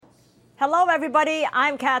Hello, everybody.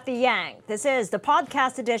 I'm Kathy Yang. This is the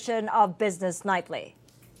podcast edition of Business Nightly.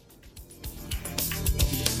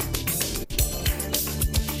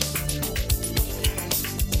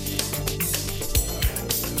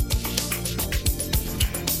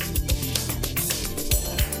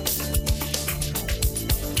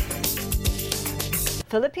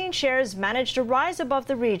 Philippine shares managed to rise above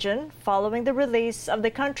the region following the release of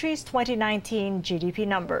the country's 2019 GDP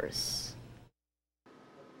numbers.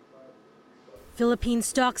 Philippine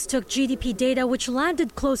stocks took GDP data which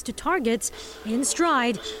landed close to targets in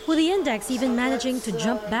stride, with the index even managing to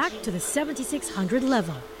jump back to the 7,600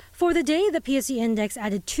 level. For the day, the PSE index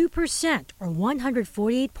added 2% or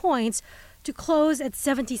 148 points to close at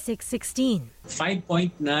 7616.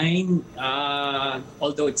 5.9,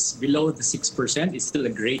 although it's below the 6%, it's still a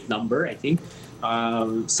great number, I think.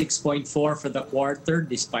 6.4 for the quarter,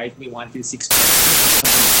 despite me wanting 6.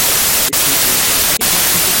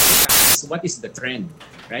 What is the trend,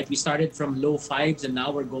 right? We started from low fives and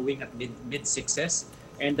now we're going at mid sixes,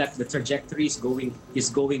 and that the trajectory is going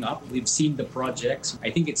up. We've seen the projects. I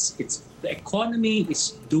think it's the economy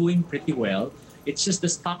is doing pretty well. It's just the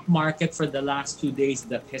stock market for the last 2 days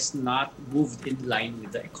that has not moved in line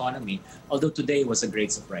with the economy, although today was a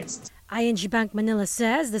great surprise. ING Bank Manila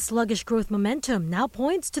says the sluggish growth momentum now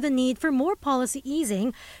points to the need for more policy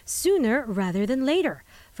easing sooner rather than later.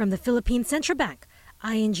 From the Philippine Central Bank,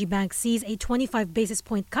 ING Bank sees a 25 basis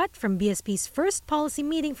point cut from BSP's first policy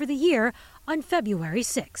meeting for the year on February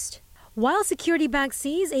 6th. While Security Bank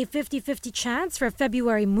sees a 50-50 chance for a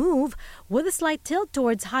February move with a slight tilt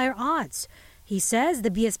towards higher odds. He says the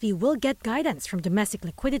BSP will get guidance from domestic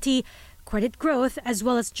liquidity, credit growth, as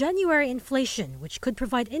well as January inflation, which could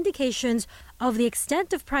provide indications of the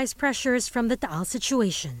extent of price pressures from the Taal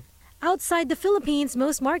situation. Outside the Philippines,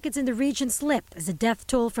 most markets in the region slipped as the death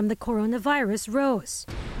toll from the coronavirus rose.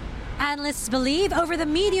 Analysts believe over the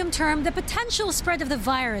medium term, the potential spread of the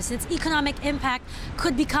virus and its economic impact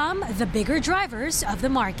could become the bigger drivers of the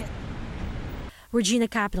market. Regina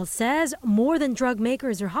Capital says more than drug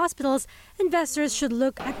makers or hospitals, investors should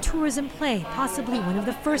look at tourism play, possibly one of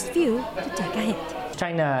the first few to take a hit.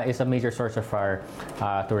 China is a major source of our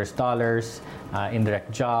tourist dollars,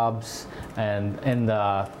 indirect jobs, and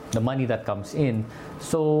the money that comes in.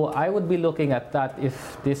 So I would be looking at that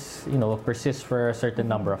if this, persists for a certain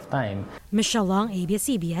number of time. Michelle Long,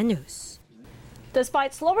 ABS-CBN News.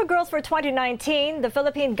 Despite slower growth for 2019, the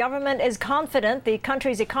Philippine government is confident the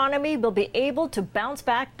country's economy will be able to bounce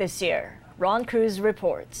back this year. Ron Cruz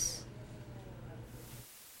reports.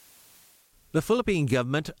 The Philippine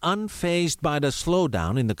government unfazed by the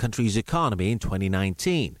slowdown in the country's economy in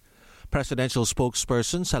 2019. Presidential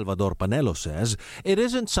spokesperson Salvador Panelo says it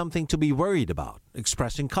isn't something to be worried about,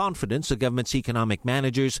 expressing confidence the government's economic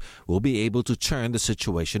managers will be able to turn the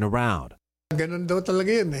situation around. Ganun daw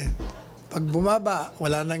talaga yun eh. Pag bumaba,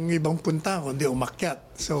 wala nang ibang punta kundi umakyat.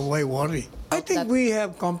 So why worry? I think we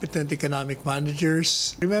have competent economic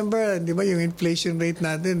managers. Remember, di ba yung inflation rate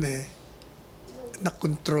natin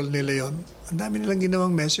na-control nila yon. Ang dami nilang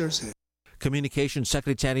ginawang measures Communications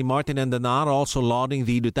Secretary Martin Andanar also lauding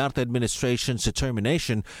the Duterte administration's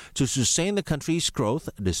determination to sustain the country's growth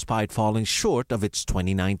despite falling short of its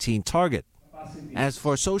 2019 target. As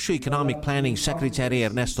for Socio-Economic Planning Secretary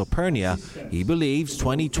Ernesto Pernia, he believes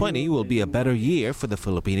 2020 will be a better year for the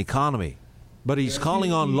Philippine economy. But he's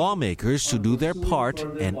calling on lawmakers to do their part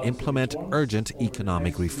and implement urgent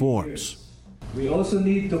economic reforms. We also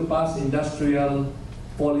need to pass industrial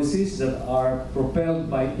policies that are propelled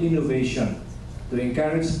by innovation to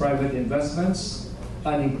encourage private investments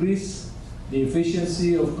and increase the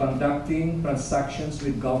efficiency of conducting transactions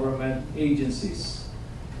with government agencies.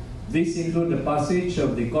 These include the passage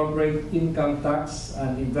of the Corporate Income Tax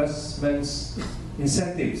and Investments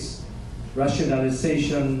Incentives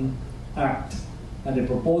Rationalization Act and the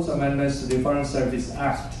proposed amendments to the Foreign Service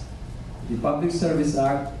Act, the Public Service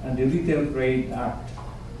Act, and the Retail Trade Act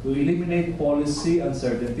to eliminate policy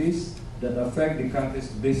uncertainties that affect the country's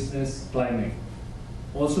business climate.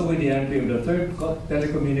 Also, with the entry of the third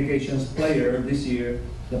telecommunications player this year,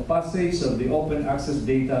 the passage of the Open Access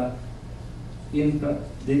Data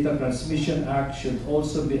Transmission Act should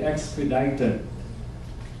also be expedited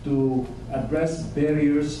to address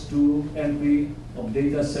barriers to entry of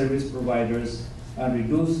data service providers and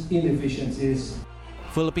reduce inefficiencies.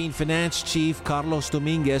 Philippine Finance Chief Carlos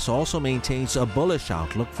Dominguez also maintains a bullish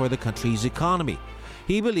outlook for the country's economy.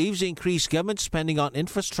 He believes increased government spending on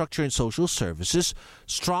infrastructure and social services,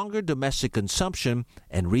 stronger domestic consumption,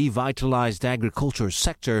 and revitalized agriculture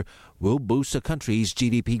sector will boost the country's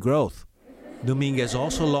GDP growth. Dominguez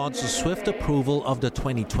also launched a swift approval of the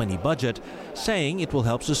 2020 budget, saying it will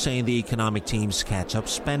help sustain the economic team's catch-up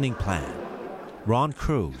spending plan. Ron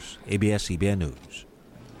Cruz, ABS-CBN News.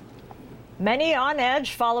 Many on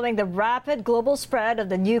edge following the rapid global spread of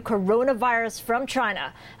the new coronavirus from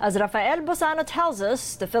China. As Rafael Bosano tells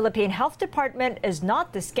us, the Philippine Health Department is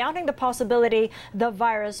not discounting the possibility the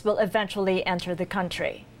virus will eventually enter the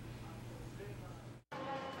country.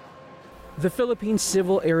 The Philippine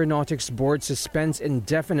Civil Aeronautics Board suspends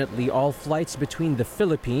indefinitely all flights between the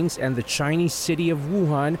Philippines and the Chinese city of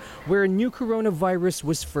Wuhan, where a new coronavirus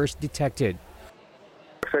was first detected.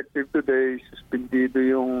 Effective today, suspendido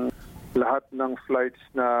yung lahat ng flights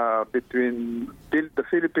na between the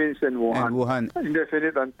Philippines and Wuhan.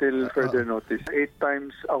 Indefinite until further notice. 8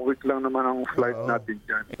 times a week lang naman ang flight natin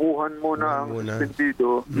dyan. Wuhan muna ang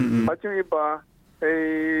suspendido. At yung iba,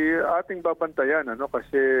 ating babantayan,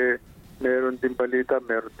 kasi meron din balita,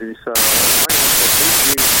 meron din sa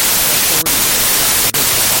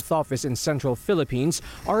Health Office in Central Philippines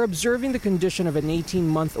are observing the condition of an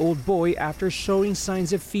 18-month-old boy after showing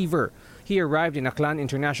signs of fever. He arrived in Aklan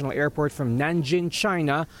International Airport from Nanjing,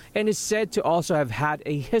 China, and is said to also have had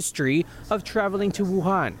a history of traveling to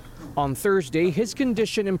Wuhan. On Thursday, his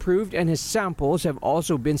condition improved and his samples have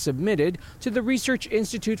also been submitted to the Research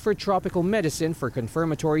Institute for Tropical Medicine for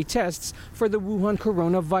confirmatory tests for the Wuhan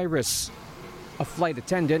coronavirus. A flight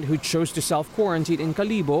attendant who chose to self-quarantine in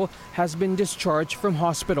Kalibo has been discharged from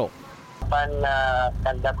hospital. Upon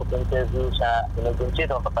conduct of interview sa Institute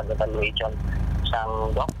kapag evaluation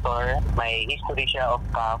sang doctor, may history siya of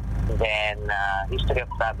cough, then history of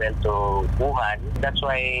travel to Wuhan. That's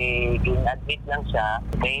why in-admit lang siya,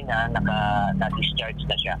 kaya na-discharge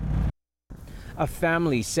na siya. A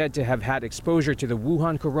family said to have had exposure to the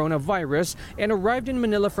Wuhan coronavirus and arrived in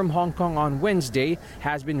Manila from Hong Kong on Wednesday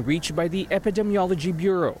has been reached by the Epidemiology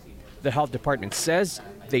Bureau. The health department says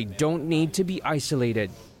they don't need to be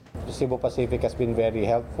isolated. Cebu Pacific has been very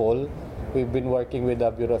helpful. We've been working with the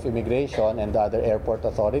Bureau of Immigration and the other airport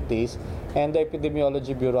authorities, and the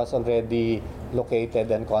Epidemiology Bureau has already located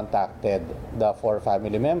and contacted the 4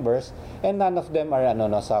 family members, and none of them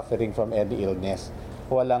are suffering from any illness.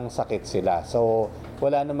 Walang sakit sila. So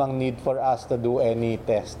wala namang need for us to do any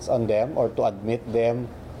tests on them or to admit them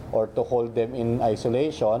or to hold them in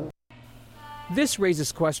isolation. This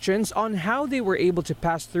raises questions on how they were able to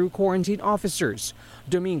pass through quarantine officers.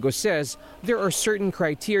 Domingo says there are certain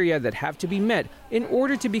criteria that have to be met in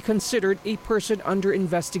order to be considered a person under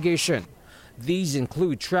investigation. These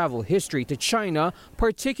include travel history to China,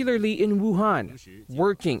 particularly in Wuhan,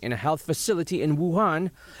 working in a health facility in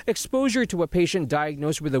Wuhan, exposure to a patient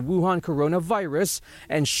diagnosed with the Wuhan coronavirus,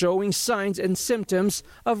 and showing signs and symptoms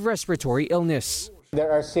of respiratory illness.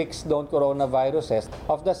 There are 6 known coronaviruses.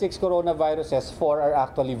 Of the 6 coronaviruses, 4 are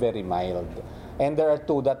actually very mild. And there are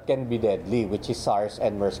 2 that can be deadly, which is SARS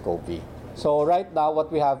and MERS-CoV. So right now,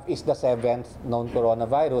 what we have is the 7th known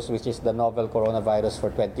coronavirus, which is the novel coronavirus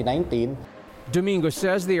for 2019. Domingo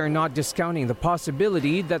says they are not discounting the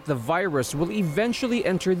possibility that the virus will eventually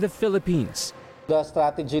enter the Philippines. The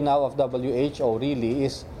strategy now of WHO really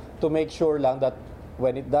is to make sure lang that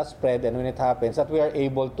when it does spread and when it happens, that we are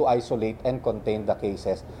able to isolate and contain the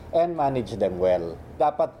cases and manage them well.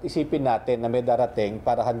 Dapat isipin natin na may darating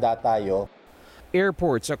para handa tayo.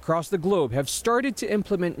 Airports across the globe have started to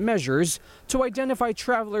implement measures to identify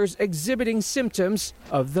travelers exhibiting symptoms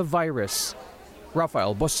of the virus.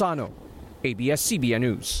 Rafael Bosano, ABS-CBN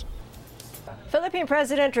News. Philippine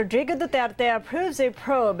President Rodrigo Duterte approves a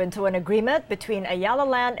probe into an agreement between Ayala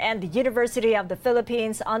Land and the University of the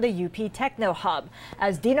Philippines on the UP Techno Hub.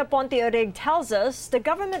 As Dina Ponte-Orig tells us, the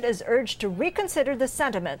government is urged to reconsider the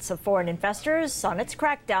sentiments of foreign investors on its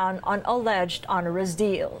crackdown on alleged onerous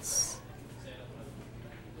deals.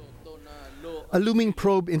 A looming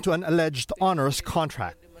probe into an alleged onerous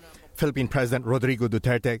contract. Philippine President Rodrigo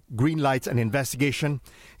Duterte greenlights an investigation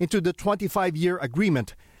into the 25-year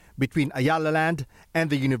agreement between Ayala Land and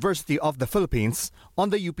the University of the Philippines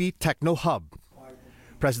on the UP Techno Hub.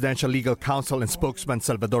 Presidential Legal Counsel and spokesman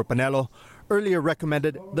Salvador Panelo earlier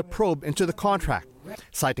recommended the probe into the contract,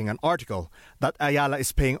 citing an article that Ayala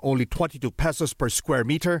is paying only 22 pesos per square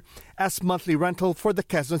meter as monthly rental for the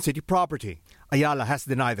Quezon City property. Ayala has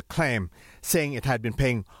denied the claim, saying it had been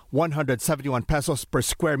paying 171 pesos per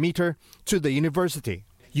square meter to the university.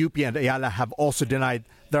 UP and Ayala have also denied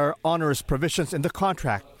there are onerous provisions in the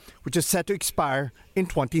contract, which is set to expire in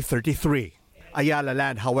 2033. Ayala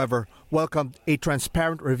Land, however, welcomed a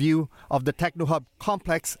transparent review of the Technohub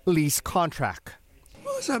complex lease contract.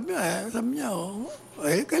 Sabi niya,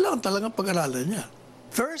 kailangan talagang pag-aralan niya.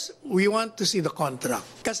 First, we want to see the contract.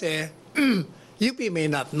 Kasi UP may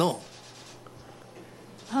not know.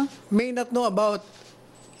 may not know about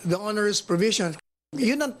the onerous provision.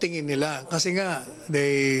 Yun ang tingin nila kasi nga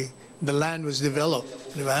the land was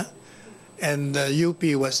developed, di ba? And the UP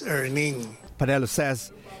was earning. Panelo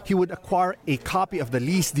says he would acquire a copy of the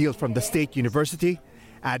lease deal from the state university,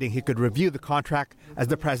 adding he could review the contract as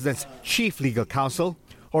the president's chief legal counsel,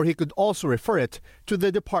 or he could also refer it to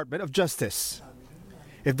the Department of Justice.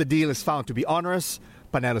 If the deal is found to be onerous,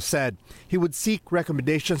 Panelo said he would seek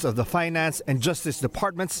recommendations of the Finance and Justice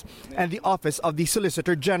Departments and the Office of the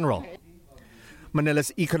Solicitor General.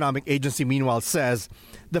 Manila's economic agency, meanwhile, says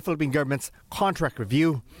the Philippine government's contract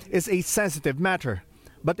review is a sensitive matter,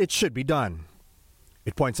 but it should be done.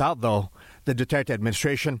 It points out, though, the Duterte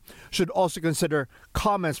administration should also consider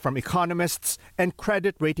comments from economists and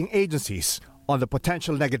credit rating agencies on the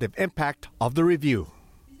potential negative impact of the review.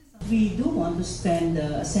 We do want to send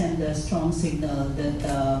a strong signal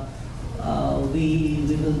that we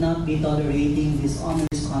will not be tolerating these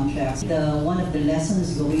onerous contracts. One of the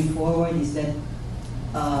lessons going forward is that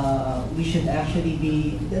we should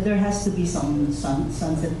actually there has to be some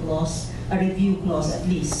sunset clause, a review clause at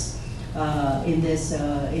least in this.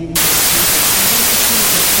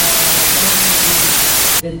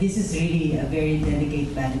 That this is really a very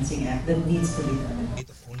delicate balancing act that needs to be done.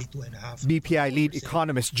 BPI lead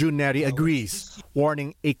economist June Neri agrees,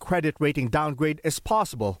 warning a credit rating downgrade is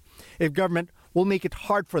possible if government will make it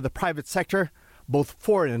hard for the private sector, both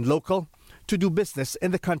foreign and local, to do business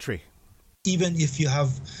in the country. Even if you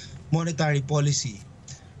have monetary policy,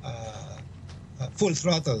 full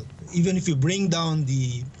throttle, even if you bring down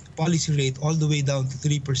the policy rate all the way down to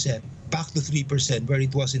 3%, back to 3% where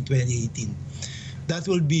it was in 2018, that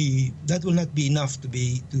will not be enough to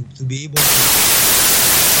be able to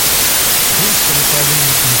boost the recovery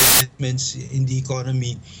investments in the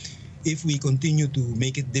economy if we continue to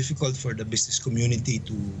make it difficult for the business community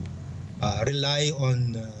to rely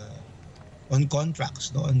on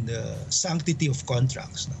contracts, on the sanctity of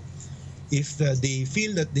contracts. If they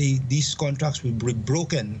feel that these contracts will be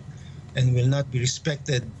broken and will not be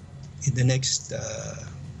respected in the next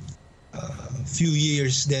few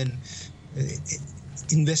years, then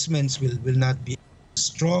investments will not be as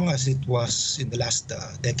strong as it was in the last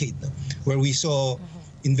decade, where we saw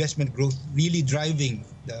investment growth really driving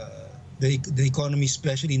the economy,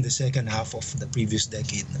 especially in the second half of the previous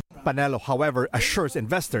decade. Panelo, however, assures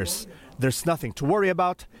investors there's nothing to worry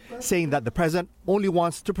about, saying that the president only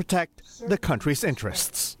wants to protect the country's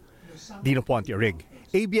interests. Dino Ponte-Orig,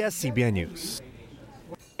 ABS-CBN News.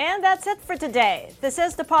 And that's it for today. This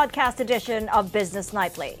is the podcast edition of Business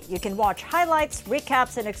Nightly. You can watch highlights,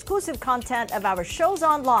 recaps, and exclusive content of our shows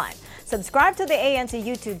online. Subscribe to the ANC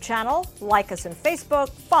YouTube channel, like us on Facebook,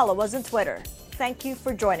 follow us on Twitter. Thank you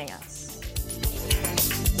for joining us.